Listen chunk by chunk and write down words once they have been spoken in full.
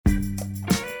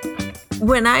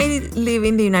When I live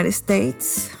in the United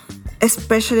States,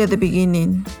 especially at the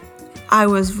beginning, I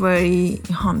was very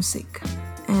homesick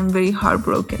and very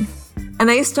heartbroken.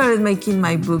 And I started making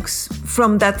my books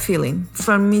from that feeling,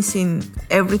 from missing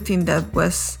everything that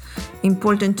was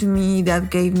important to me, that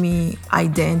gave me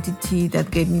identity, that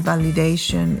gave me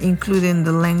validation, including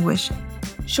the language.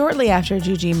 Shortly after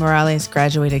Yuyi Morales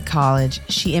graduated college,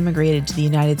 she immigrated to the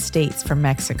United States from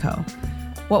Mexico.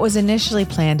 What was initially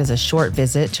planned as a short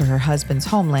visit to her husband's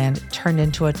homeland turned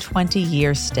into a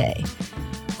 20-year stay.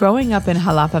 Growing up in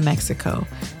Jalapa, Mexico,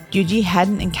 Yuyi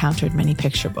hadn't encountered many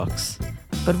picture books.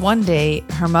 But one day,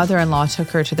 her mother-in-law took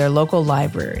her to their local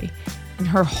library, and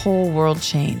her whole world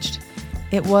changed.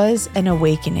 It was an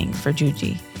awakening for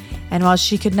Yuyi. And while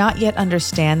she could not yet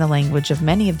understand the language of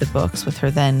many of the books with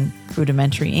her then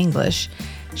rudimentary English,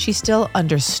 she still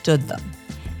understood them,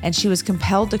 and she was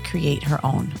compelled to create her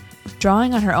own.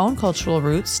 Drawing on her own cultural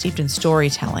roots steeped in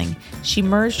storytelling, she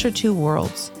merged her two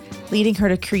worlds, leading her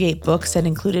to create books that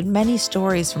included many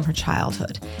stories from her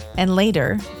childhood, and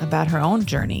later, about her own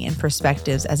journey and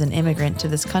perspectives as an immigrant to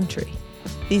this country.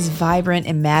 These vibrant,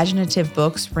 imaginative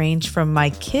books range from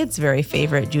my kids' very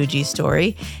favorite Yuyi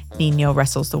story, Niño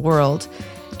Wrestles the World,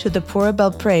 to the Pura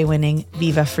Belpré winning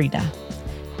Viva Frida,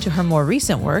 to her more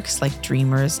recent works like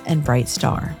Dreamers and Bright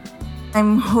Star.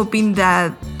 I'm hoping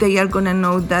that they are going to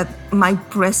know that my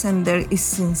presence there is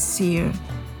sincere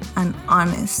and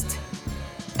honest.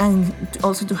 And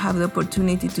also to have the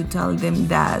opportunity to tell them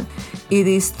that it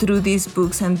is through these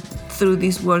books and through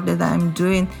this work that I'm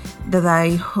doing that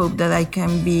I hope that I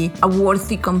can be a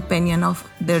worthy companion of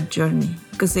their journey,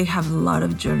 because they have a lot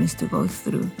of journeys to go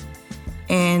through.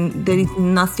 And there is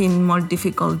nothing more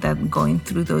difficult than going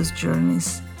through those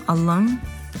journeys alone.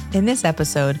 In this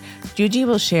episode, Yuyi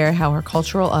will share how her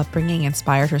cultural upbringing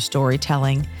inspired her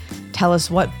storytelling, tell us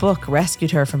what book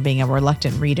rescued her from being a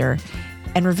reluctant reader,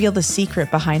 and reveal the secret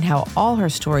behind how all her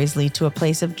stories lead to a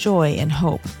place of joy and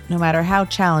hope, no matter how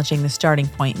challenging the starting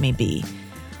point may be.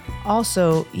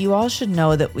 Also, you all should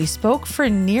know that we spoke for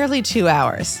nearly 2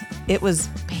 hours. It was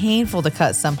painful to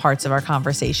cut some parts of our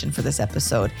conversation for this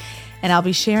episode, and I'll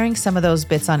be sharing some of those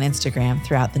bits on Instagram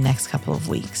throughout the next couple of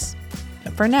weeks.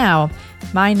 But for now,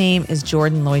 my name is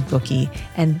Jordan Lloyd Bookey,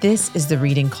 and this is The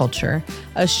Reading Culture,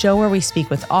 a show where we speak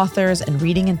with authors and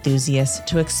reading enthusiasts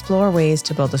to explore ways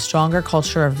to build a stronger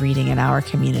culture of reading in our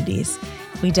communities.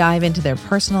 We dive into their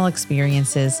personal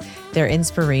experiences, their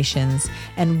inspirations,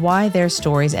 and why their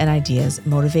stories and ideas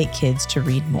motivate kids to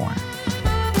read more.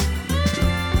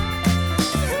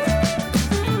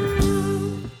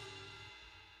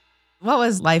 What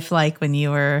was life like when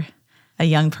you were a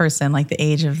young person, like the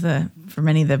age of for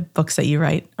many of the books that you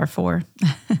write are for?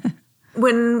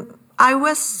 When I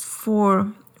was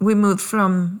 4, we moved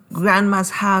from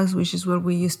grandma's house, which is where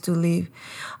we used to live,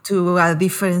 to a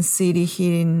different city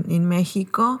here in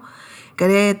Mexico,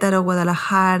 Querétaro,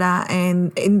 Guadalajara.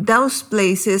 And in those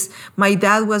places, my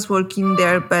dad was working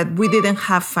there, but we didn't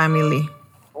have family.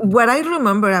 What I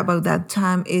remember about that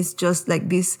time is just like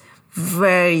this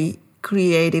very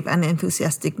creative and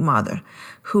enthusiastic mother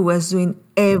who was doing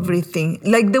everything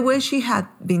like the way she had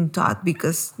been taught,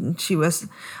 because she was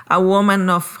a woman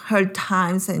of her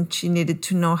times and she needed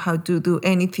to know how to do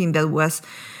anything that was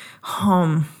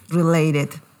home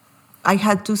related. I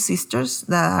had 2 sisters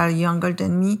that are younger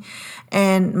than me,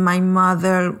 and my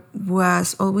mother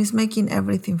was always making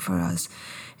everything for us,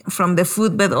 from the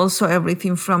food, but also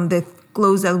everything from the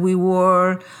clothes that we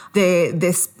wore, the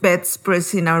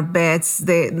bedspreads in our beds,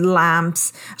 the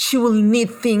lamps. She will knit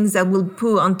things that we'll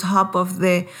put on top of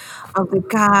the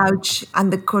couch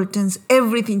and the curtains,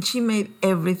 everything. She made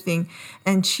everything.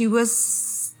 And she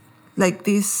was like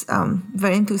this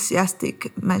very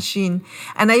enthusiastic machine.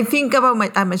 And I think about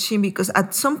a machine because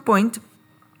at some point,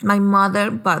 my mother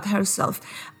bought herself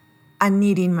a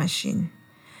knitting machine.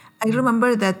 I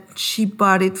remember that she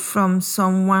bought it from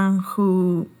someone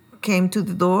who came to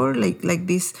the door, like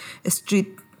this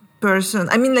street person.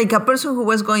 I mean, like a person who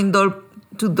was going door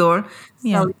to door.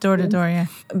 Yeah, door to door, yeah.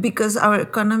 Because our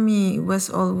economy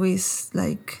was always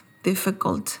like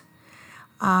difficult.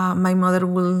 My mother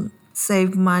will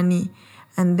save money.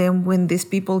 And then when these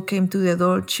people came to the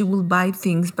door, she will buy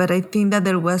things. But I think that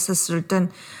there was a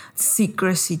certain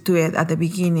secrecy to it at the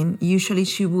beginning. Usually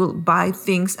she will buy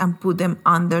things and put them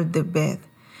under the bed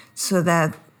so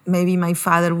that maybe my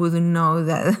father wouldn't know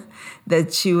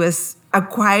that she was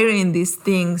acquiring these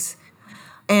things.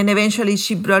 And eventually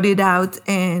she brought it out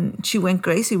and she went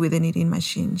crazy with the knitting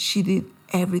machine. She did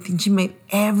everything. She made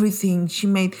everything. She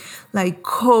made like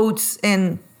coats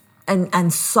and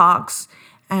socks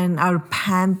and our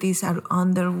panties, our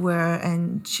underwear,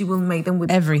 and she will make them with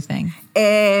Everything.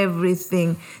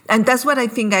 everything. And that's what I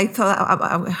think I thought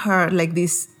about her, like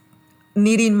this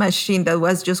knitting machine that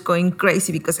was just going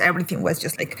crazy because everything was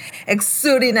just like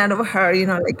exuding out of her,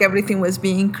 like everything was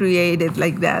being created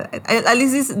like that. At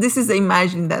least this is the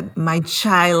imagine that my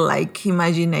childlike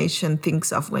imagination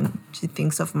thinks of when she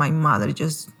thinks of my mother,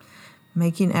 just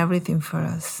making everything for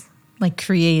us. Like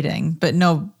creating, but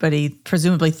nobody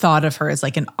presumably thought of her as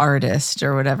like an artist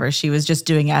or whatever. She was just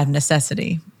doing it out of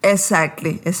necessity.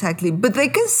 Exactly. But they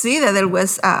can see that there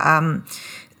was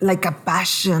like a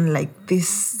passion, like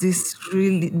this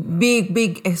really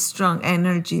big, strong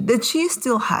energy that she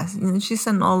still has. She's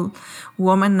an old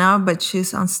woman now, but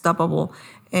she's unstoppable.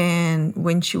 And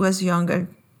when she was younger,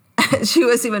 she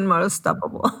was even more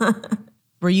unstoppable.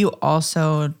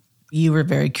 You were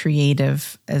very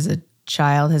creative as a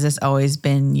child? Has this always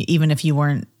been, even if you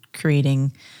weren't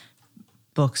creating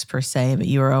books per se, but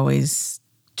you were always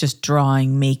just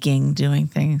drawing, making, doing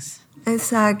things?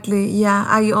 Exactly. Yeah,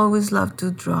 I always loved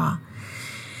to draw.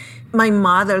 My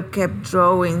mother kept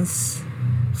drawings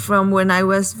from when I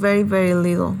was very, very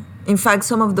little. In fact,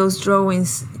 some of those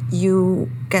drawings, you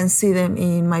can see them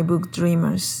in my book,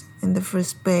 Dreamers, in the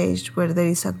first page, where there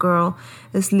is a girl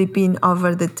sleeping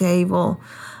over the table.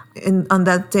 And on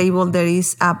that table, there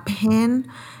is a pen,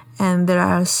 and there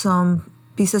are some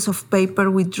pieces of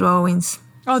paper with drawings.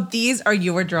 Oh, these are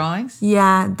your drawings?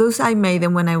 Yeah, those I made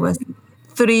them when I was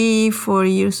 3, 4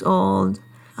 years old,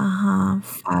 5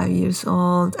 years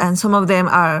old. And some of them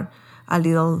are a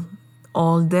little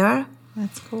older.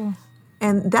 That's cool.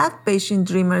 And that page in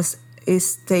Dreamers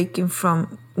is taken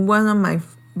from one of my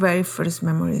very first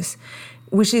memories,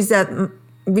 which is that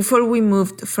before we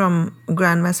moved from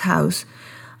Grandma's house,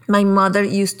 my mother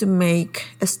used to make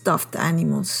stuffed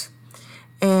animals.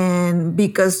 And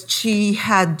because she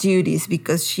had duties,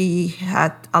 because she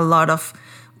had a lot of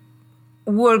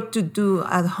work to do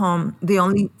at home, the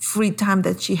only free time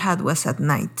that she had was at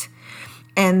night.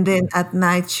 And then at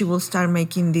night, she will start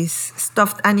making these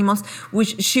stuffed animals,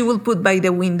 which she will put by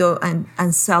the window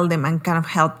and sell them and kind of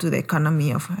help to the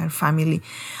economy of her family.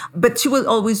 But she will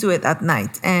always do it at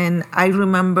night. And I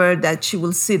remember that she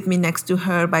will sit me next to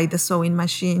her by the sewing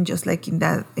machine, just like in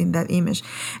that image.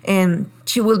 And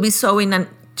she will be sewing and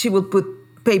she will put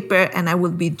paper and I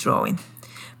will be drawing.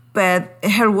 But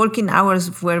her working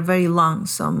hours were very long,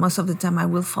 so most of the time I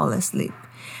will fall asleep.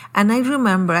 And I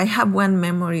remember I have one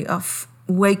memory of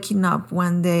waking up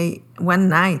one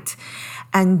night,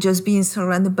 and just being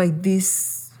surrounded by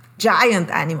these giant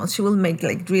animals. She will make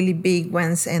like really big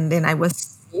ones, and then I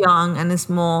was young and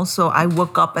small, so I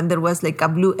woke up and there was like a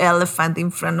blue elephant in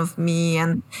front of me,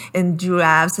 and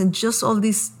giraffes, and just all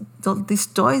these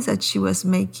toys that she was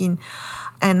making.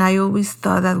 And I always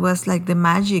thought that was like the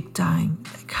magic time.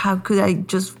 Like, how could I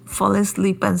just fall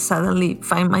asleep and suddenly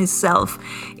find myself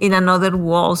in another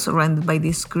world surrounded by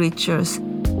these creatures?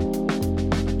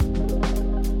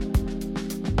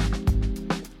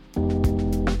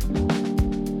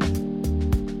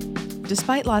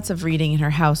 Despite lots of reading in her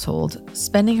household,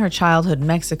 spending her childhood in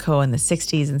Mexico in the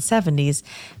 60s and 70s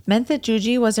meant that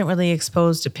Yuyi wasn't really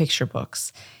exposed to picture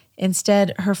books.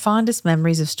 Instead, her fondest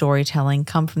memories of storytelling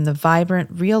come from the vibrant,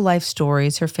 real-life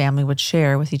stories her family would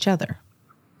share with each other.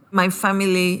 My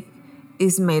family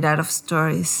is made out of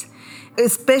stories,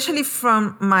 especially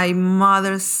from my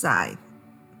mother's side.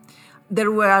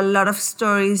 There were a lot of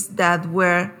stories that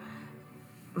were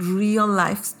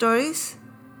real-life stories,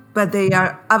 but they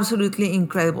are absolutely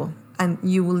incredible, and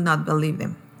you will not believe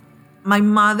them. My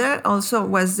mother also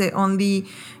was the only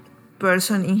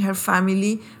person in her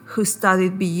family who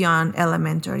studied beyond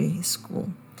elementary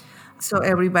school. So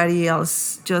everybody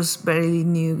else just barely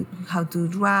knew how to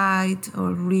write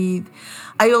or read.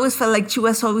 I always felt like she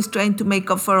was always trying to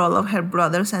make up for all of her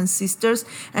brothers and sisters,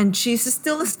 and she's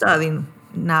still studying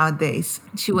nowadays.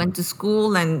 She went to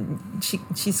school and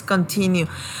she's continued.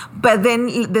 But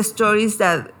then the stories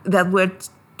that were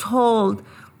told,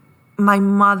 my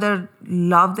mother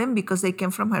loved them because they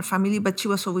came from her family, but she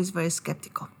was always very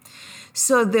skeptical.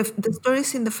 So the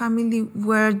stories in the family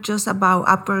were just about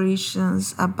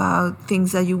apparitions, about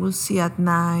things that you will see at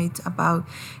night, about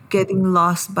getting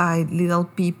lost by little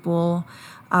people,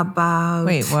 about...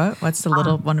 Wait, what? What's the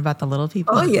little one about the little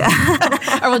people? Oh, yeah.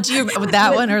 Or well, do you with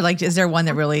that one, or like, is there one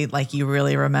that really, like, you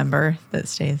really remember that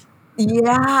stays?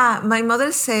 Yeah, my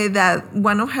mother said that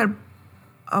one of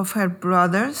her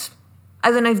brothers I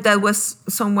don't know if that was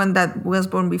someone that was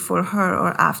born before her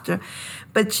or after,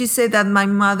 but she said that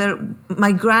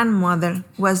my grandmother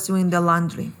was doing the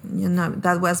laundry,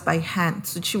 that was by hand.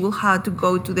 So she will have to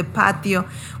go to the patio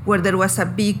where there was a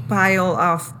big pile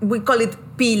of, we call it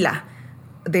pila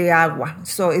de agua.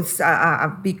 So it's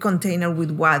a big container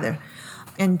with water.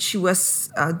 And she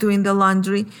was doing the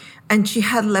laundry, and she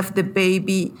had left the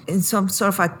baby in some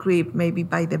sort of a crib, maybe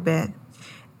by the bed.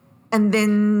 And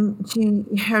then she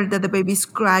heard that the baby's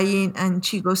crying, and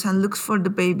she goes and looks for the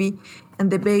baby, and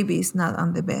the baby is not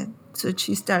on the bed. So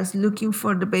she starts looking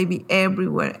for the baby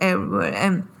everywhere.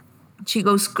 And she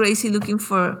goes crazy looking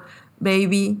for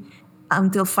baby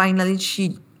until finally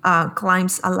she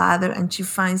climbs a ladder and she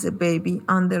finds the baby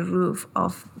on the roof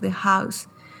of the house.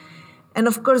 And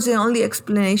of course, the only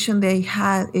explanation they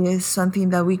had is something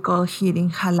that we call here in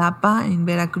Jalapa, in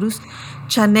Veracruz,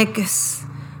 chaneques,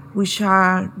 which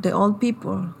are the old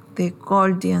people, the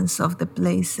guardians of the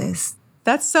places.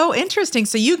 That's so interesting.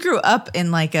 So you grew up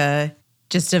in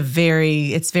it's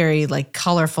very like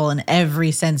colorful in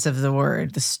every sense of the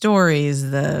word. The stories,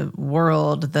 the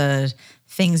world, the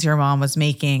things your mom was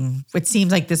making. It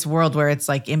seems like this world where it's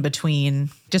like in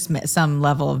between, just some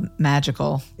level of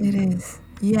magical. It is,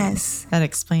 yes. That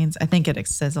explains, I think it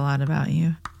says a lot about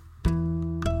you.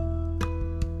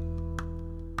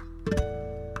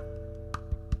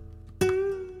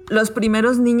 Los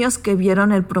primeros niños que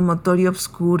vieron el promontorio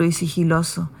oscuro y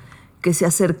sigiloso que se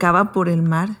acercaba por el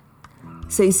mar,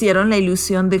 se hicieron la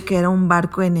ilusión de que era un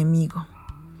barco enemigo.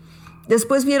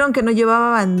 Después vieron que no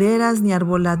llevaba banderas ni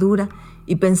arboladura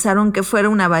y pensaron que fuera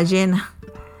una ballena.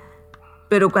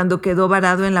 Pero cuando quedó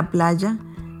varado en la playa,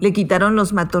 le quitaron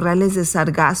los matorrales de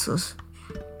sargazos,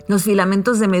 los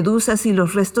filamentos de medusas y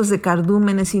los restos de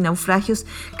cardúmenes y naufragios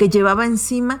que llevaba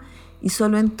encima, y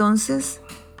solo entonces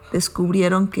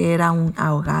descubrieron que era un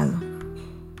ahogado.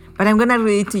 But I'm going to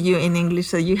read it to you in English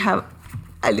so you have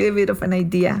a little bit of an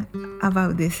idea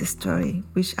about this story,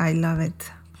 which I love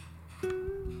it.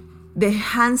 The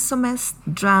handsomest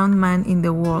drowned man in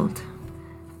the world.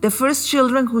 The first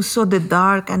children who saw the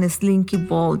dark and slinky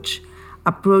bulge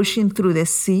approaching through the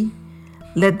sea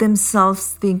let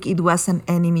themselves think it was an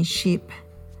enemy ship.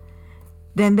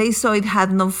 Then they saw it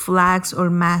had no flags or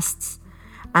masts,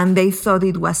 and they thought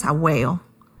it was a whale.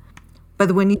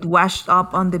 But when it washed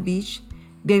up on the beach,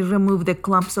 they removed the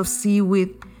clumps of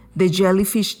seaweed, the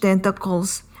jellyfish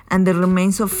tentacles, and the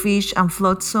remains of fish and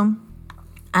flotsam,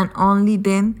 and only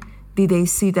then did they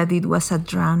see that it was a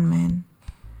drowned man.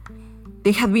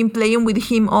 They had been playing with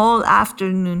him all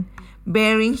afternoon,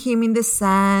 burying him in the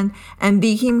sand and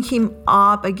digging him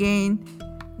up again,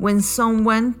 when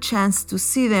someone chanced to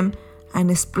see them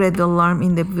and spread the alarm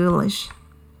in the village.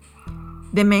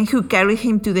 The men who carried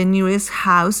him to the nearest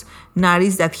house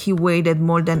noticed that he weighed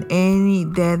more than any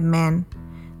dead man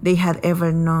they had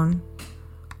ever known,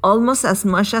 almost as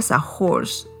much as a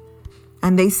horse.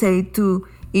 And they said to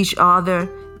each other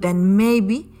that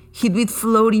maybe he'd been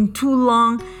floating too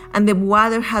long and the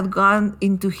water had gone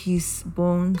into his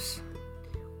bones.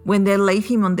 When they laid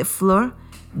him on the floor,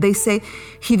 they said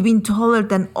he'd been taller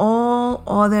than all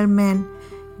other men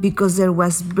because there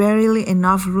was barely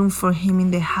enough room for him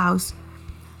in the house.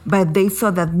 But they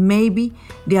thought that maybe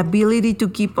the ability to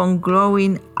keep on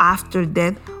growing after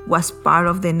death was part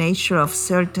of the nature of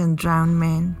certain drowned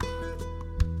men.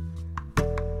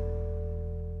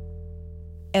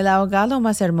 El ahogado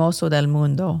más hermoso del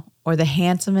mundo, or The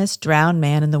Handsomest Drowned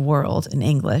Man in the World in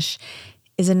English,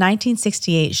 is a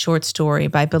 1968 short story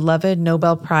by beloved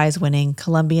Nobel Prize-winning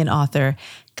Colombian author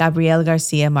Gabriel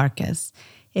Garcia Marquez.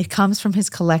 It comes from his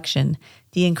collection,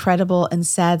 The Incredible and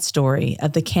Sad Story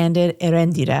of the Candid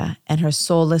Erendira and Her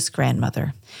Soulless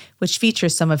Grandmother, which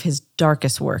features some of his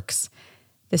darkest works.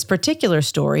 This particular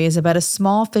story is about a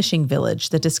small fishing village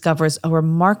that discovers a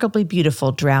remarkably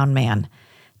beautiful drowned man.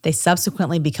 They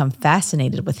subsequently become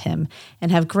fascinated with him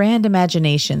and have grand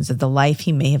imaginations of the life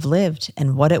he may have lived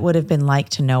and what it would have been like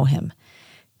to know him.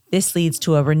 This leads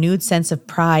to a renewed sense of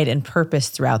pride and purpose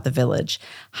throughout the village,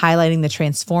 highlighting the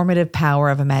transformative power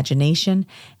of imagination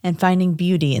and finding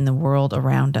beauty in the world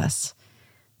around us.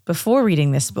 Before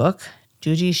reading this book,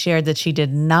 Yuyi shared that she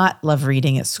did not love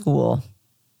reading at school.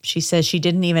 She says she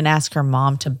didn't even ask her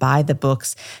mom to buy the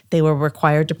books they were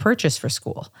required to purchase for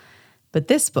school. But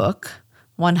this book,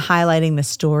 one highlighting the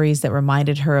stories that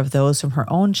reminded her of those from her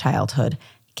own childhood,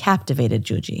 captivated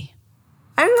Yuyi.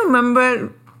 I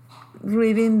remember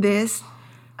reading this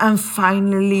and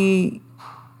finally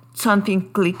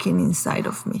something clicking inside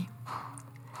of me.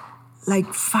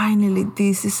 Like, finally,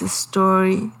 this is a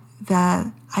story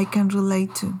that I can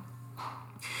relate to.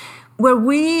 What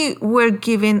we were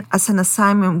given as an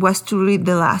assignment was to read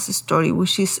the last story,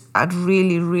 which is a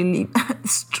really, really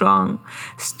strong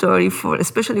story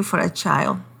especially for a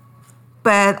child.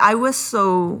 But I was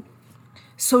so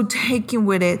taken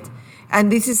with it.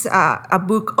 And this is a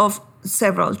book of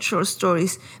several short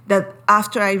stories that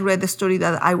after I read the story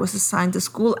that I was assigned to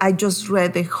school, I just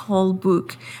read the whole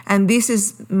book. And this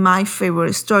is my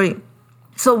favorite story.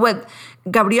 So what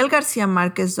Gabriel Garcia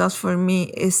Marquez does for me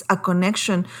is a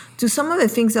connection to some of the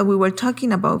things that we were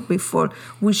talking about before,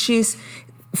 which is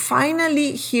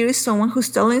finally here is someone who's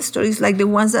telling stories like the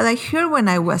ones that I heard when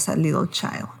I was a little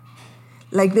child,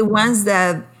 like the ones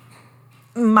that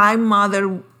my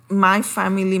mother, my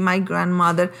family, my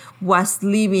grandmother was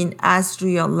living as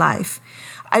real life.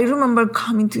 I remember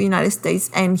coming to the United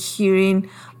States and hearing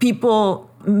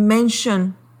people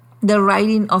mention the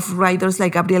writing of writers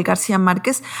like Gabriel Garcia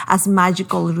Marquez as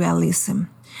magical realism.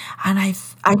 And I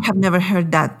have never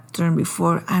heard that term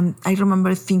before. I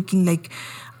remember thinking like,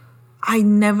 I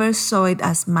never saw it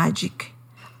as magic.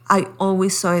 I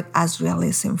always saw it as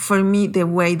realism. For me, the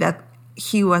way that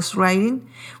he was writing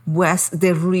was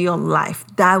the real life.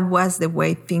 That was the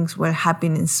way things were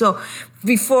happening. So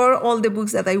before, all the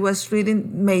books that I was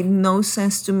reading made no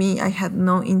sense to me. I had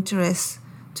no interest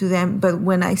to them. But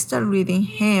when I started reading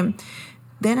him,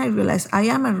 then I realized I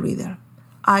am a reader.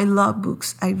 I love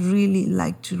books. I really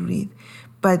like to read.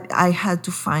 But I had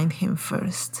to find him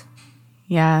first.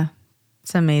 Yeah,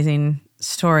 it's an amazing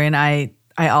story. And I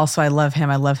love him.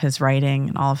 I love his writing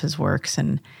and all of his works.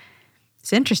 And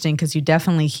it's interesting because you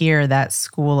definitely hear that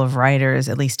school of writers,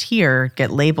 at least here, get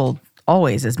labeled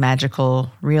always as magical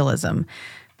realism.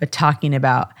 But talking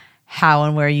about how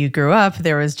and where you grew up,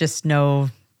 there was just no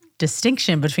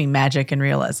distinction between magic and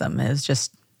realism. It was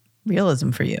just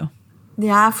realism for you.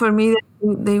 Yeah, for me,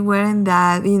 they weren't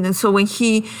that. So when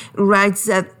he writes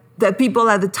that people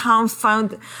at the town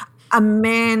found a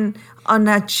man on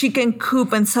a chicken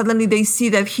coop and suddenly they see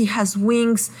that he has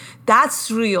wings, that's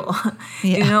real.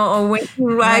 Yeah. Or when he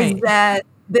writes Right. that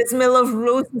the smell of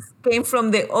roses came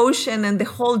from the ocean and the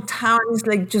whole town is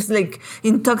just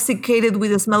intoxicated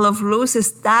with the smell of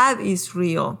roses, that is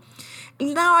real.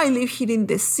 Now I live here in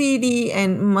the city,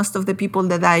 and most of the people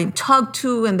that I talk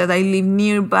to and that I live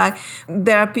nearby,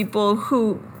 there are people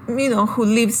who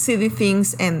live city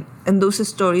things, and those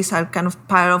stories are kind of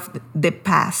part of the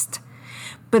past.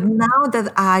 But now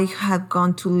that I had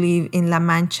gone to live in La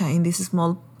Mancha, in this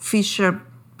small fisher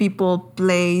people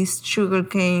place,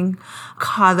 sugarcane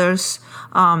cutters,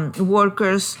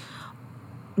 workers,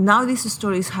 now these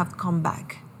stories have come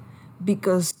back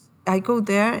because I go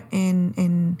there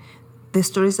and the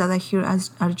stories that I hear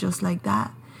are just like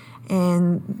that.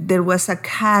 And there was a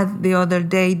cat the other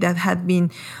day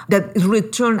that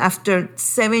returned after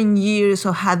 7 years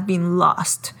or had been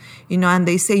lost, and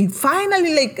they say,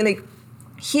 finally, like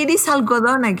here is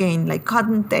Algodón again, like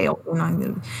Cottontail,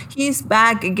 he's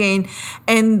back again.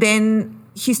 And then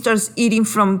he starts eating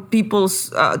from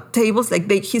people's tables,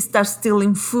 he starts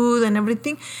stealing food and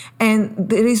everything. And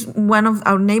there is one of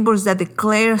our neighbors that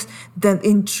declares that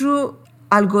in true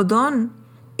Algodón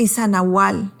is a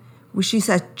nahual, which is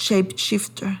a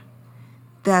shapeshifter.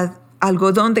 That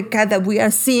Algodón, the cat that we are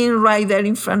seeing right there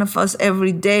in front of us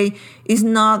every day, is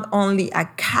not only a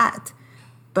cat,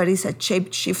 but is a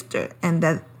shapeshifter. And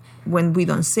that when we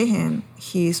don't see him,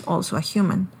 he is also a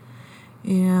human.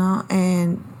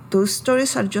 And those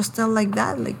stories are just told like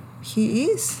that, like he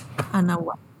is a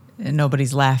nahual. And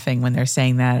nobody's laughing when they're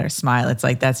saying that or smile. It's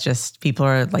like that's just people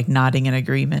are like nodding in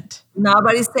agreement.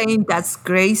 Nobody's saying that's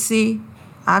crazy.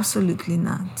 Absolutely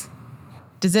not.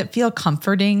 Does it feel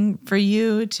comforting for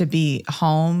you to be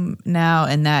home now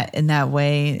in that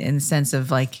way, in the sense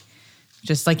of like,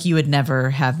 just like you would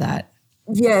never have that?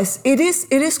 Yes, it is.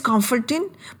 It is comforting,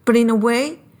 but in a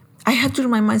way, I have to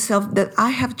remind myself that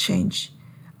I have changed.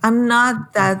 I'm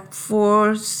not that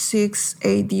 4, 6,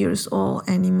 8 years old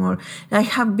anymore. I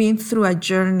have been through a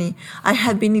journey. I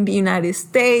have been in the United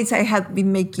States. I have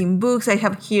been making books. I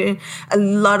have heard a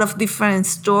lot of different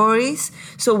stories.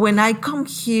 So when I come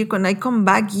here, when I come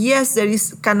back, yes, there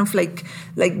is kind of like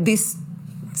this,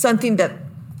 something that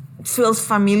feels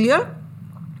familiar,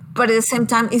 but at the same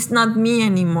time, it's not me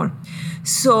anymore.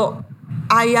 So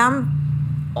I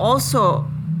am also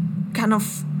kind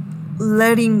of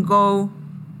letting go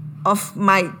of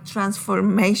my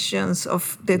transformations,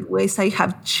 of the ways I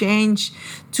have changed,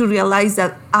 to realize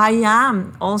that I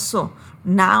am also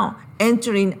now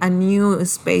entering a new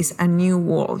space, a new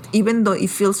world. Even though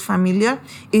it feels familiar,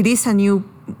 it is a new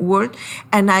world.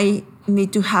 And I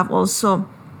need to have also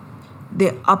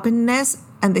the openness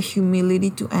and the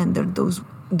humility to enter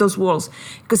those worlds.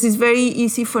 Because it's very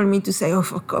easy for me to say, oh,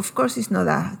 of course it's not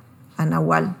a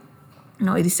nahual.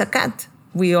 No, it is a cat.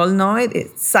 We all know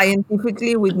it.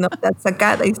 Scientifically, we know that's a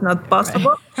cat. It's not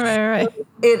possible. Right.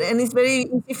 And it's very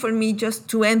easy for me just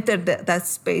to enter that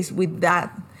space with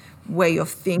that way of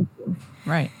thinking.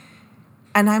 Right.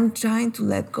 And I'm trying to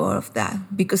let go of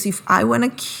that, because if I want to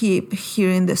keep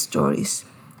hearing the stories,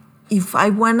 if I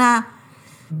want to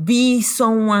be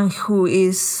someone who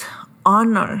is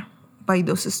honored by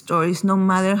those stories, no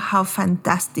matter how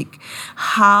fantastic,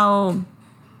 how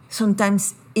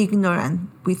sometimes ignorant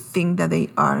we think that they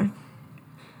are,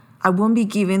 I won't be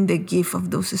given the gift of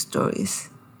those stories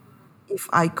if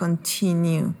I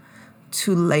continue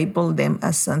to label them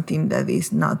as something that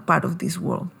is not part of this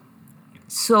world.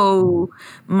 So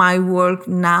my work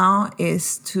now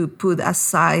is to put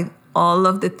aside all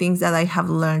of the things that I have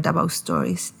learned about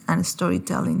stories and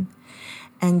storytelling,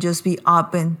 and just be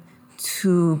open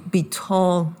to be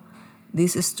told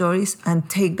these stories and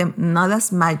take them not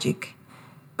as magic,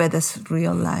 but as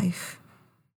real life.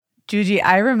 Yuyi,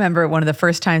 I remember one of the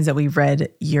first times that we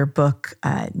read your book,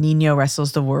 Nino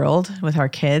Wrestles the World, with our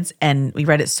kids, and we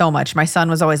read it so much. My son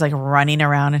was always like running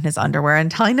around in his underwear and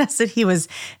telling us that he was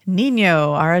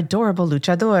Nino, our adorable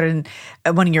luchador.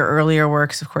 And one of your earlier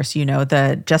works, of course,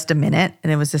 the Just a Minute,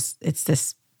 and it's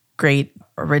this great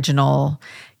original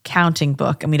counting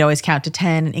book, and we'd always count to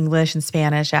 10 in English and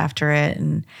Spanish after it,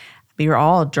 and we were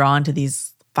all drawn to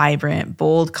these vibrant,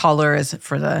 bold colors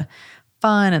for the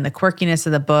fun and the quirkiness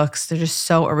of the books. They're just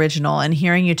so original. And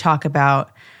hearing you talk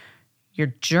about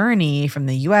your journey from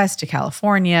the US to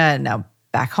California and now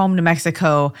back home to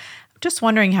Mexico, I'm just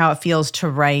wondering how it feels to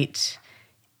write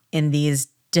in these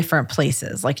different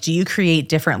places. Like, do you create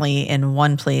differently in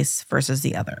one place versus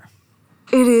the other?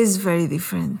 It is very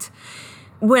different.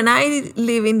 When I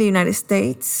live in the United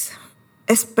States,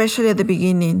 especially at the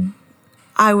beginning,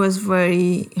 I was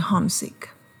very homesick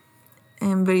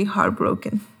and very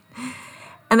heartbroken.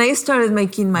 And I started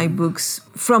making my books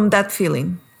from that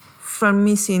feeling, from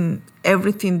missing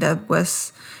everything that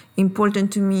was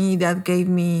important to me, that gave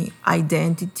me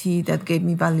identity, that gave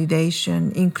me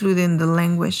validation, including the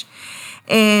language.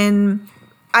 And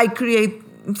I create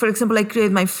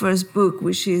my first book,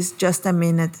 which is Just a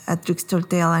Minute, a trickster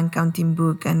tale and counting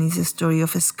book. And it's a story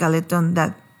of a skeleton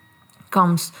that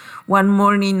comes one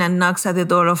morning and knocks at the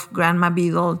door of Grandma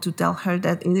Beadle to tell her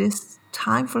that it is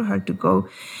time for her to go.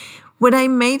 When I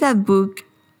made that book,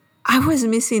 I was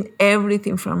missing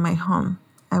everything from my home.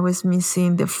 I was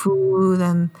missing the food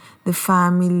and the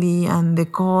family and the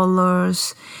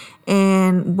colors.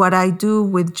 And what I do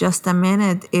with Just a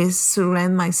Minute is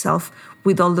surround myself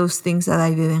with all those things that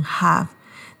I didn't have.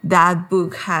 That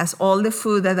book has all the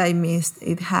food that I missed.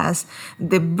 It has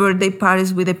the birthday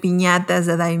parties with the piñatas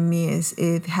that I missed.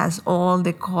 It has all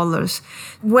the colors.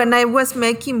 When I was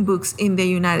making books in the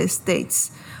United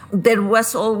States, there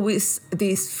was always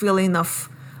this feeling of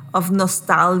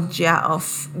nostalgia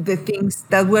of the things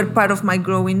that were part of my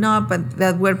growing up and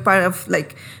that were part of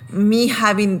like me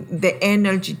having the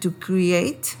energy to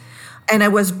create, and I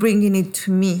was bringing it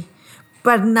to me.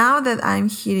 But now that I'm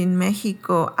here in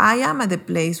Mexico, I am at the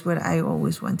place where I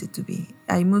always wanted to be.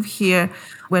 I moved here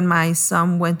when my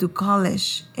son went to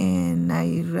college, and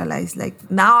I realized like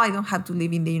now I don't have to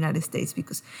live in the United States,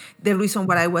 because the reason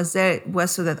why I was there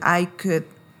was so that I could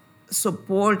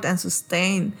support and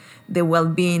sustain the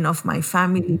well-being of my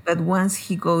family. But once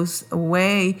he goes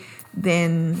away,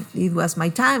 then it was my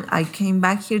time. I came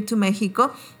back here to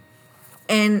Mexico,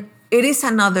 and it is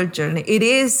another journey. It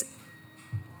is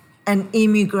an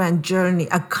immigrant journey,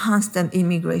 a constant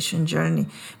immigration journey,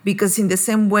 because in the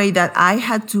same way that I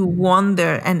had to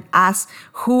wonder and ask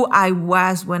who I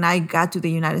was when I got to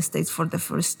the United States for the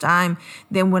first time,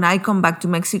 then when I come back to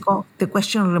Mexico, the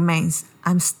question remains.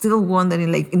 I'm still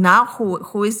wondering, like, now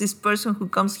who is this person who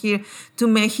comes here to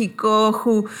Mexico,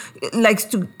 who likes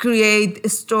to create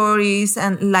stories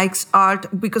and likes art?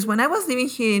 Because when I was living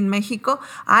here in Mexico,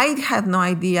 I had no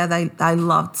idea that I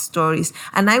loved stories.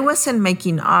 And I wasn't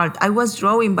making art. I was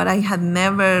drawing, but I had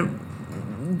never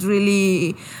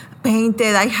really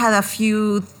painted. I had a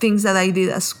few things that I did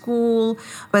at school,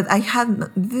 but I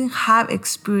didn't have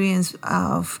experience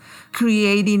of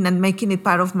creating and making it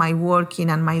part of my working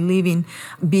and my living,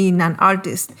 being an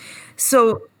artist.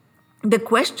 So the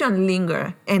question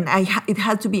lingered, and it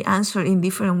had to be answered in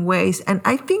different ways. And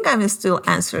I think I'm still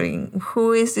answering,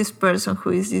 who is this person, who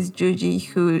is this Yuyi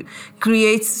who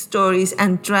creates stories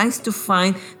and tries to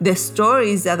find the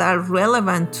stories that are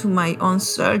relevant to my own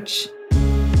search.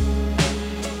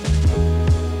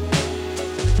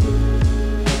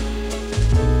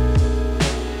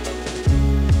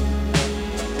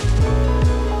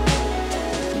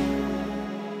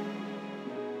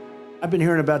 I've been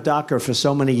hearing about DACA for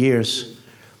so many years.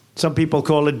 Some people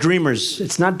call it dreamers.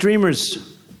 It's not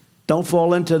dreamers. Don't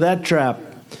fall into that trap.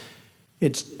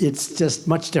 It's just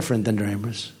much different than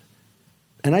dreamers.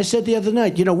 And I said the other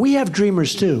night, we have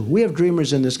dreamers too. We have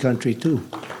dreamers in this country too.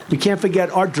 We can't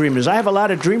forget our dreamers. I have a lot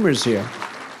of dreamers here.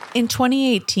 In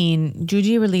 2018,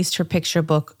 Yuyi released her picture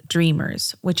book,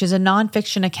 Dreamers, which is a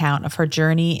nonfiction account of her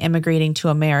journey immigrating to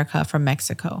America from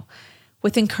Mexico.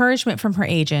 With encouragement from her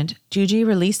agent, Yuyi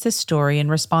released this story in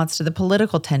response to the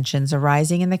political tensions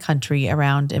arising in the country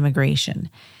around immigration.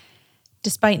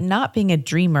 Despite not being a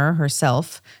dreamer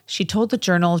herself, she told the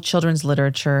Journal of Children's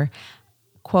Literature,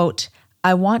 quote,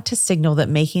 "I want to signal that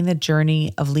making the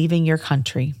journey of leaving your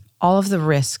country, all of the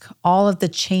risk, all of the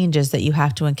changes that you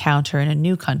have to encounter in a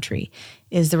new country,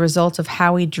 is the result of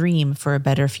how we dream for a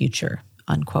better future,"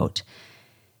 unquote.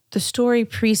 The story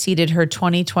preceded her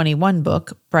 2021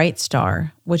 book, Bright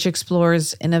Star, which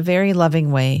explores, in a very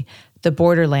loving way, the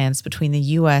borderlands between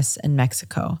the U.S. and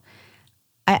Mexico.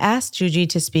 I asked Yuyi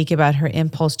to speak about her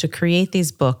impulse to create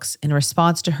these books in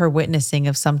response to her witnessing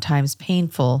of sometimes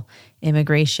painful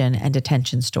immigration and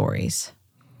detention stories.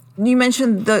 You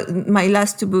mentioned my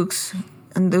last two books,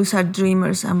 and those are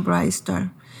Dreamers and Bright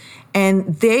Star.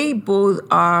 And they both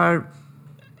are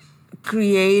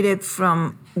created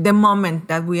from the moment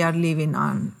that we are living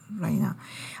on right now.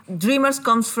 Dreamers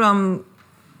comes from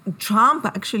Trump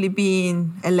actually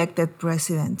being elected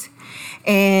president.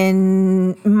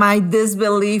 And my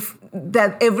disbelief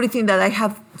that everything that I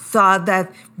have thought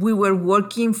that we were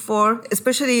working for,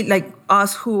 especially like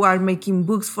us who are making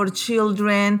books for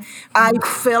children, I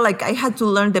felt like I had to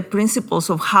learn the principles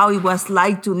of how it was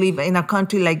like to live in a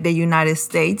country like the United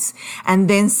States, and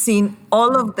then seeing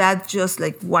all of that just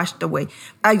like washed away.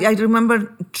 I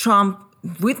remember Trump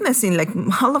witnessing, like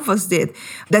all of us did,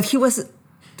 that he was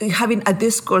having a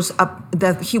discourse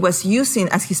that he was using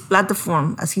as his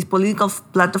platform, as his political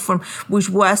platform, which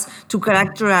was to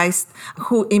characterize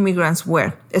who immigrants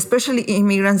were, especially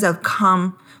immigrants that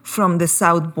come from the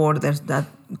south borders,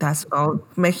 that's all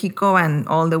Mexico and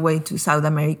all the way to South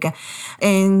America,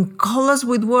 and call us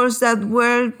with words that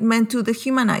were meant to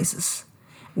dehumanize us.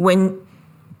 When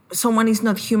someone is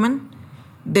not human,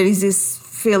 there is this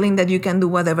feeling that you can do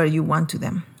whatever you want to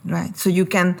them, right? So you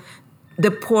can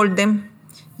deport them,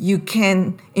 you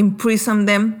can imprison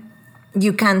them,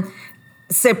 you can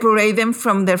separate them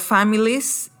from their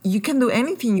families. You can do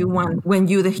anything you want when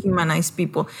you dehumanize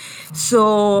people.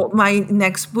 So my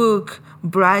next book,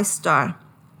 Bright Star,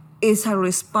 is a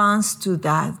response to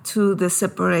that, to the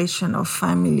separation of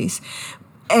families,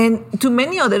 and to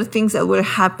many other things that were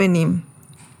happening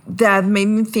that made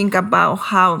me think about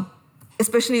how,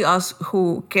 especially us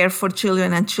who care for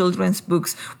children and children's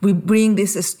books, we bring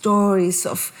these stories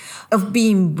of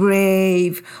being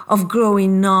brave, of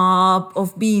growing up,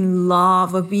 of being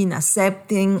loved, of being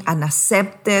accepting and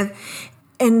accepted.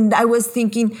 And I was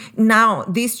thinking, now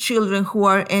these children who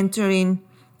are entering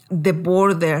the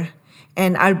border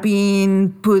and are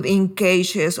being put in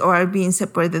cages or are being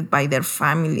separated by their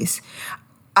families,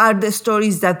 are the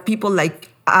stories that people like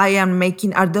I am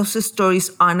making, are those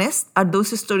stories honest? Are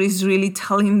those stories really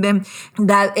telling them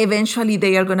that eventually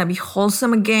they are going to be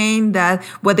wholesome again, that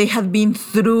what they have been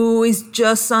through is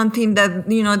just something that,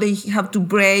 they have to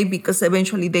brave because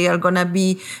eventually they are going to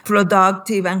be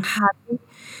productive and happy?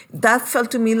 That felt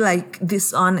to me like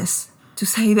dishonest, to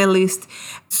say the least.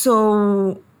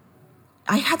 So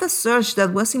I had a search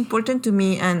that was important to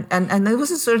me, and it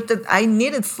was a search that I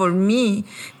needed for me,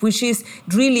 which is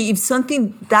really, if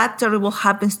something that terrible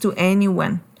happens to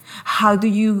anyone, how do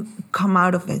you come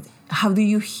out of it? How do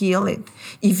you heal it?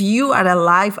 If you are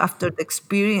alive after the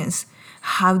experience,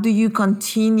 how do you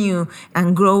continue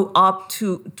and grow up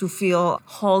to feel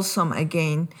wholesome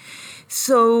again?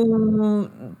 So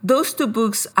those two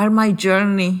books are my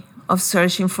journey of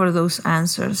searching for those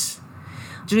answers.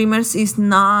 Dreamers is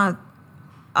not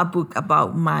a book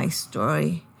about my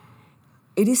story.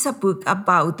 It is a book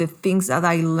about the things that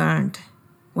I learned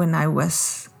when I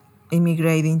was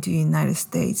immigrating to the United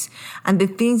States and the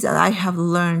things that I have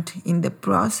learned in the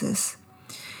process.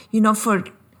 For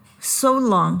so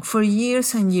long, for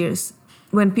years and years,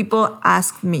 when people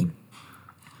asked me,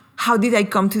 how did I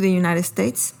come to the United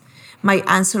States? My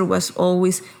answer was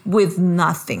always with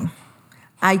nothing.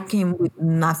 I came with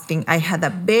nothing. I had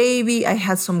a baby, I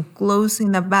had some clothes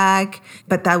in the bag,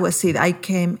 but that was it. I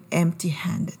came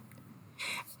empty-handed.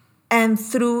 And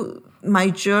through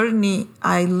my journey,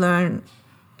 I learned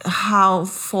how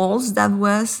false that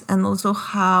was and also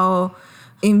how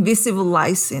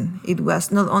invisibilizing it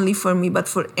was, not only for me, but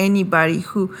for anybody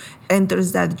who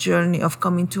enters that journey of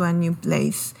coming to a new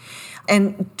place.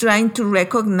 And trying to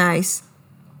recognize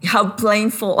how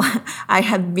painful I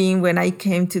had been when I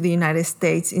came to the United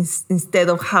States instead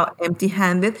of how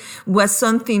empty-handed was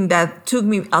something that took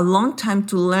me a long time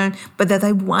to learn, but that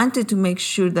I wanted to make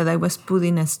sure that I was put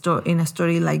in a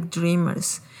story like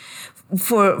Dreamers.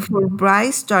 For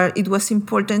Bright Star, it was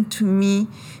important to me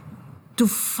to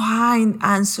find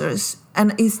answers.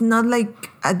 And it's not like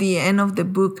at the end of the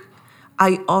book,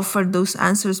 I offer those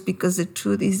answers, because the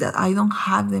truth is that I don't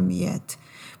have them yet.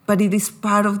 But it is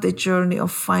part of the journey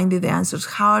of finding the answers.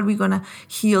 How are we going to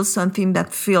heal something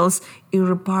that feels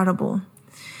irreparable?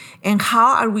 And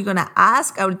how are we going to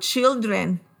ask our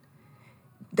children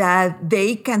that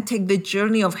they can take the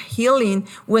journey of healing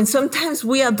when sometimes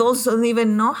we adults don't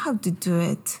even know how to do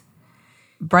it?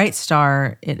 Bright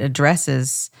Star, it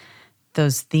addresses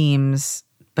those themes,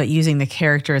 but using the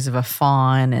characters of a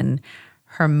fawn and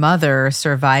her mother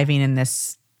surviving in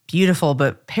this beautiful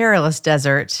but perilous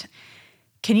desert.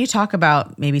 Can you talk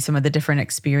about maybe some of the different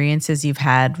experiences you've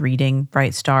had reading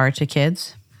Bright Star to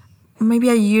kids? Maybe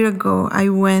a year ago, I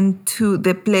went to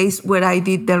the place where I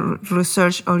did the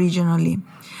research originally,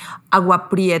 Agua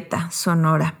Prieta,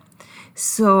 Sonora.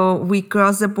 So we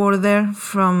crossed the border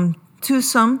from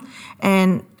Tucson,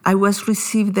 and I was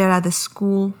received there at the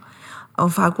school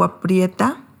of Agua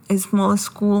Prieta, a small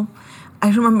school. I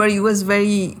remember it was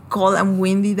very cold and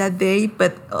windy that day,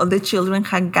 but all the children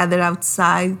had gathered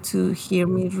outside to hear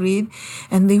me read,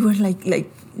 and they were like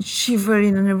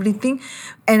shivering and everything.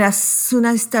 And as soon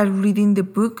as I started reading the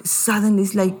book, suddenly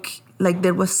it's like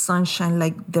there was sunshine,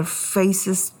 like their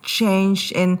faces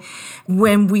changed. And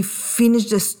when we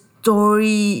finished the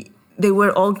story, they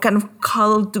were all kind of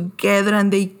cuddled together,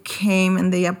 and they came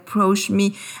and they approached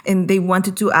me and they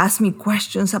wanted to ask me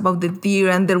questions about the deer,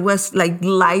 and there was like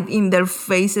light in their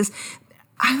faces.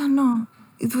 I don't know.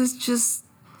 It was just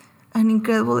an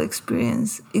incredible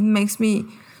experience. It makes me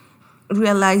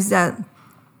realize that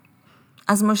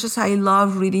as much as I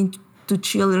love reading to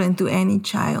children, to any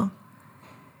child,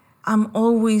 I'm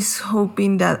always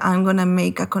hoping that I'm going to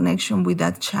make a connection with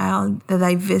that child that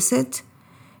I visit.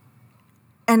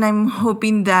 And I'm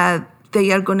hoping that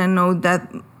they are going to know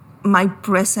that my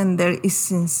presence there is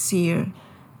sincere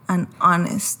and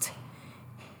honest.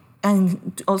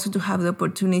 And also to have the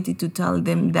opportunity to tell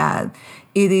them that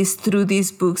it is through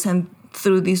these books and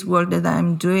through this work that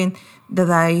I'm doing that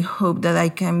I hope that I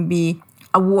can be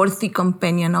a worthy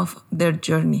companion of their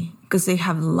journey, because they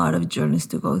have a lot of journeys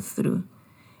to go through.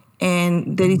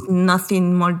 And there is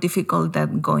nothing more difficult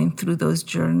than going through those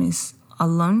journeys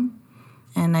alone.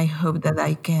 And I hope that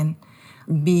I can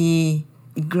be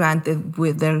granted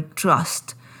with their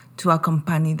trust to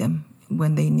accompany them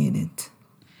when they need it.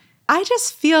 I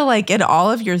just feel like in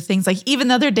all of your things, like even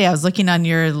the other day I was looking on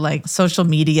your like social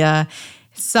media,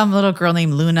 some little girl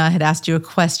named Luna had asked you a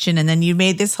question, and then you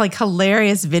made this like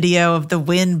hilarious video of the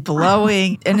wind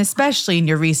blowing. And especially in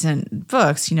your recent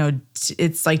books, you know,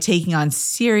 it's like taking on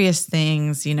serious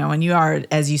things, you know, and you are,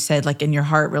 as you said, like in your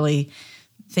heart really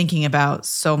thinking about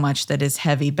so much that is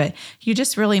heavy, but you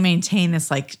just really maintain this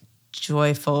like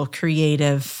joyful,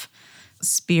 creative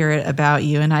spirit about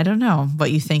you. And I don't know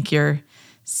what you think your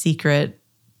secret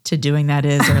to doing that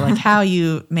is, or like how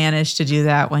you manage to do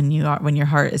that when your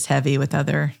heart is heavy with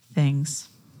other things.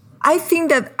 I think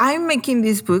that I'm making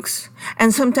these books,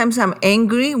 and sometimes I'm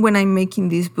angry when I'm making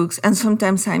these books, and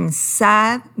sometimes I'm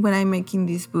sad when I'm making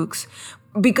these books,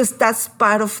 because that's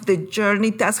part of the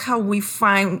journey. That's how I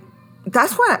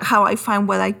find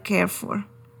what I care for.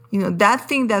 You know, that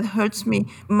thing that hurts me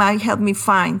might help me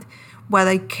find what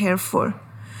I care for.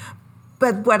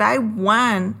 But what I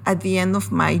want at the end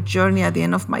of my journey, at the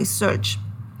end of my search,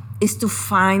 is to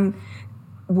find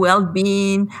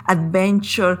well-being,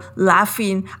 adventure,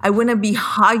 laughing. I want to be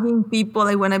hugging people.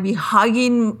 I want to be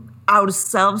hugging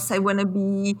ourselves. I want to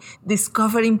be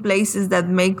discovering places that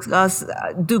make us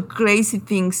do crazy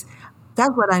things.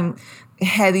 That's what I'm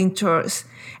heading towards.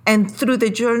 And through the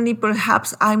journey,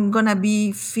 perhaps I'm going to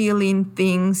be feeling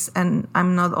things, and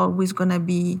I'm not always going to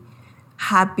be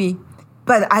happy.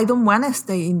 But I don't want to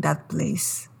stay in that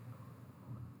place.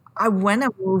 I want to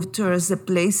move towards the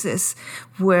places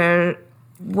where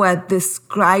what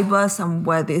describes us and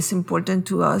what is important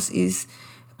to us is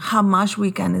how much we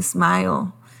can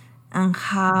smile and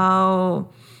how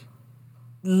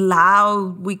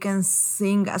loud we can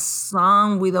sing a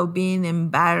song without being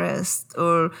embarrassed,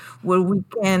 or where we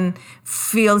can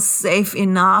feel safe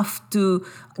enough to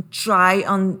try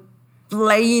on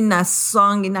playing a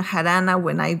song in a jarana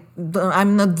when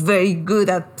I'm not very good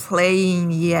at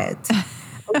playing yet.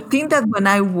 I think that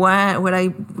what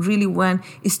I really want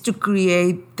is to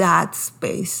create that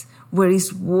space where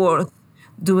it's worth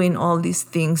doing all these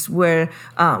things where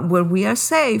we are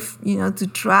safe, to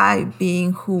try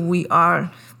being who we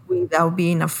are without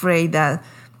being afraid that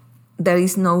there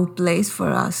is no place for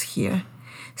us here.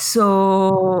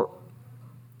 So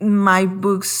my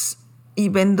books,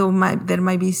 even though there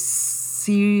might be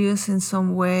serious in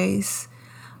some ways,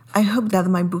 I hope that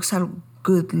my books are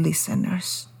good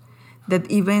listeners. That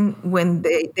even when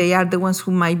they are the ones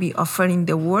who might be offering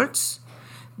the words,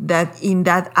 that in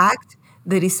that act,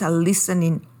 there is a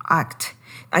listening act.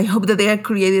 I hope that they are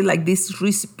created like this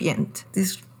recipient,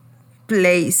 this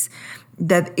place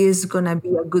that is going to be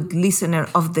a good listener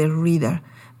of the reader.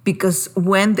 Because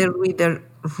when the reader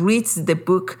reads the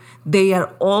book, they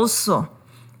are also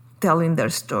telling their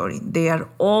story. They are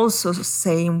also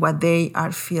saying what they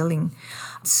are feeling.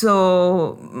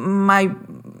 So my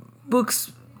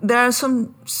books, there are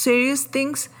some serious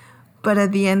things, but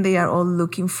at the end, they are all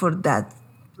looking for that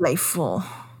playful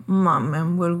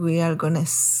moment where we are going to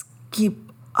skip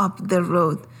up the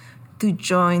road to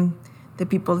join the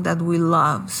people that we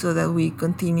love so that we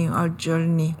continue our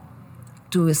journey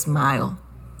to smile,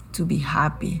 to be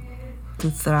happy,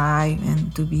 to thrive,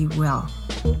 and to be well.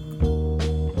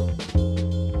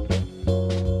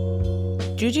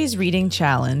 Yuyi's reading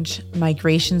challenge,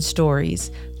 Migration Stories,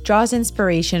 draws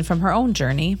inspiration from her own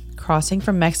journey, crossing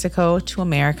from Mexico to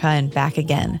America and back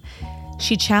again.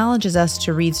 She challenges us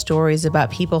to read stories about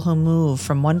people who move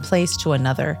from one place to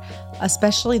another,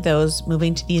 especially those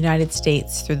moving to the United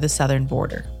States through the southern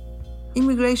border.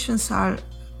 Immigrations are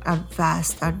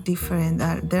vast, are different.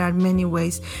 There are many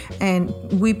ways, and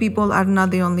we people are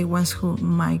not the only ones who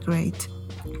migrate.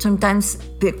 Sometimes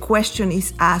the question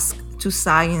is asked to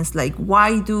science, like,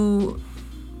 why do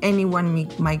anyone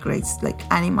migrates, like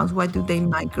animals? Why do they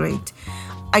migrate?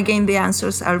 Again, the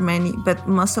answers are many, but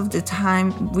most of the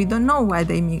time we don't know why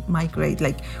they migrate.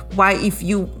 Like, why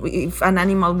if an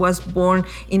animal was born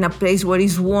in a place where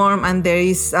it's warm and there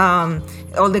is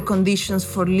all the conditions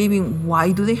for living,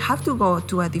 why do they have to go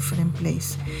to a different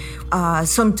place?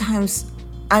 Sometimes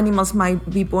animals might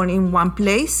be born in one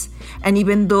place, and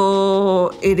even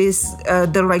though it is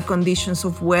the right conditions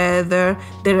of weather,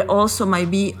 there also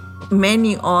might be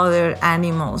many other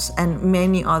animals and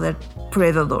many other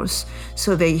predators,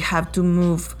 so they have to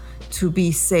move to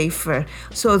be safer.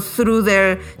 So through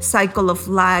their cycle of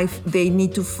life, they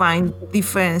need to find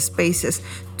different spaces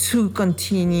to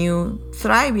continue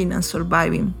thriving and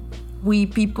surviving. We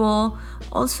people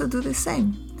also do the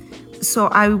same. So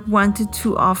I wanted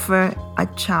to offer a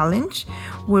challenge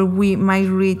where we might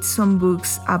read some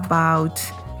books about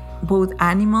both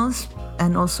animals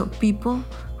and also people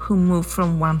who move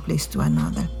from one place to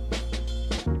another.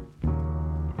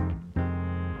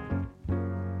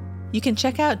 You can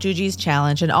check out Yuyi's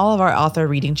challenge and all of our author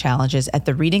reading challenges at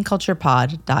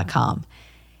thereadingculturepod.com.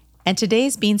 And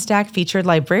today's Beanstack featured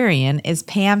librarian is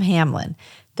Pam Hamlin,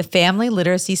 the family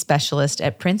literacy specialist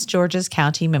at Prince George's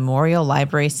County Memorial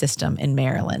Library System in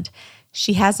Maryland.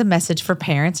 She has a message for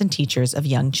parents and teachers of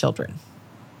young children.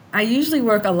 I usually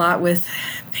work a lot with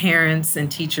parents and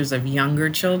teachers of younger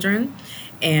children,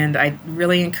 and I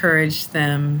really encourage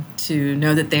them to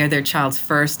know that they are their child's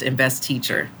first and best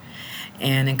teacher,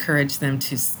 and encourage them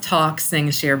to talk, sing,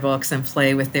 share books, and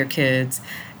play with their kids.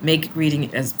 Make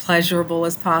reading as pleasurable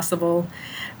as possible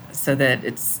so that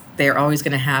they're always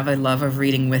going to have a love of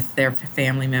reading with their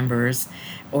family members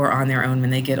or on their own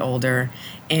when they get older.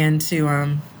 And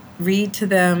to read to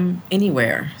them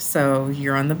anywhere. So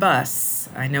you're on the bus.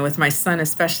 I know with my son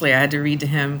especially, I had to read to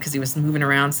him because he was moving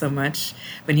around so much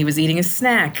when he was eating a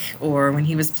snack or when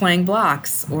he was playing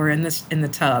blocks or in the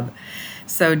tub.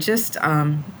 So just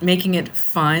making it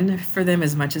fun for them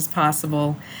as much as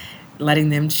possible, letting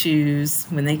them choose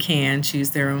when they can,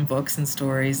 choose their own books and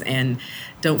stories, and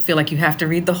don't feel like you have to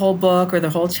read the whole book or the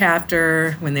whole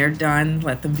chapter. When they're done,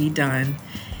 let them be done.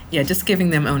 Yeah, just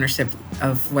giving them ownership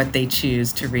of what they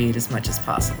choose to read as much as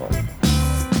possible.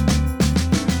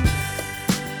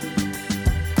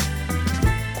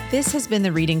 This has been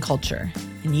The Reading Culture,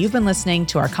 and you've been listening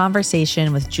to our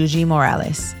conversation with Yuyi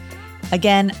Morales.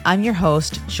 Again, I'm your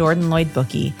host, Jordan Lloyd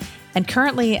Bookey, and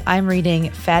currently I'm reading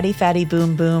Fatty Fatty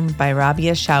Boom Boom by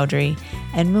Rabia Chaudhry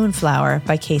and Moonflower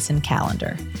by Kaysen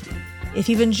Callender. If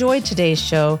you've enjoyed today's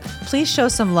show, please show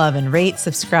some love and rate,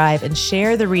 subscribe, and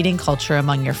share The Reading Culture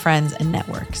among your friends and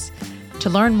networks. To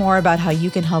learn more about how you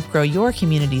can help grow your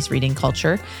community's reading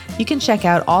culture, you can check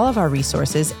out all of our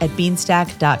resources at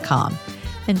beanstack.com.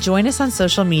 And join us on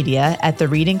social media at The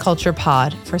Reading Culture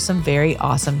Pod for some very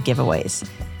awesome giveaways.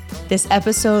 This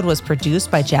episode was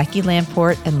produced by Jackie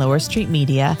Lamport and Lower Street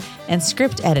Media and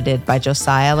script edited by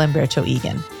Josiah Lamberto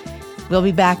Egan. We'll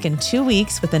be back in 2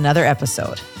 weeks with another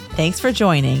episode. Thanks for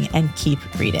joining and keep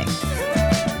reading.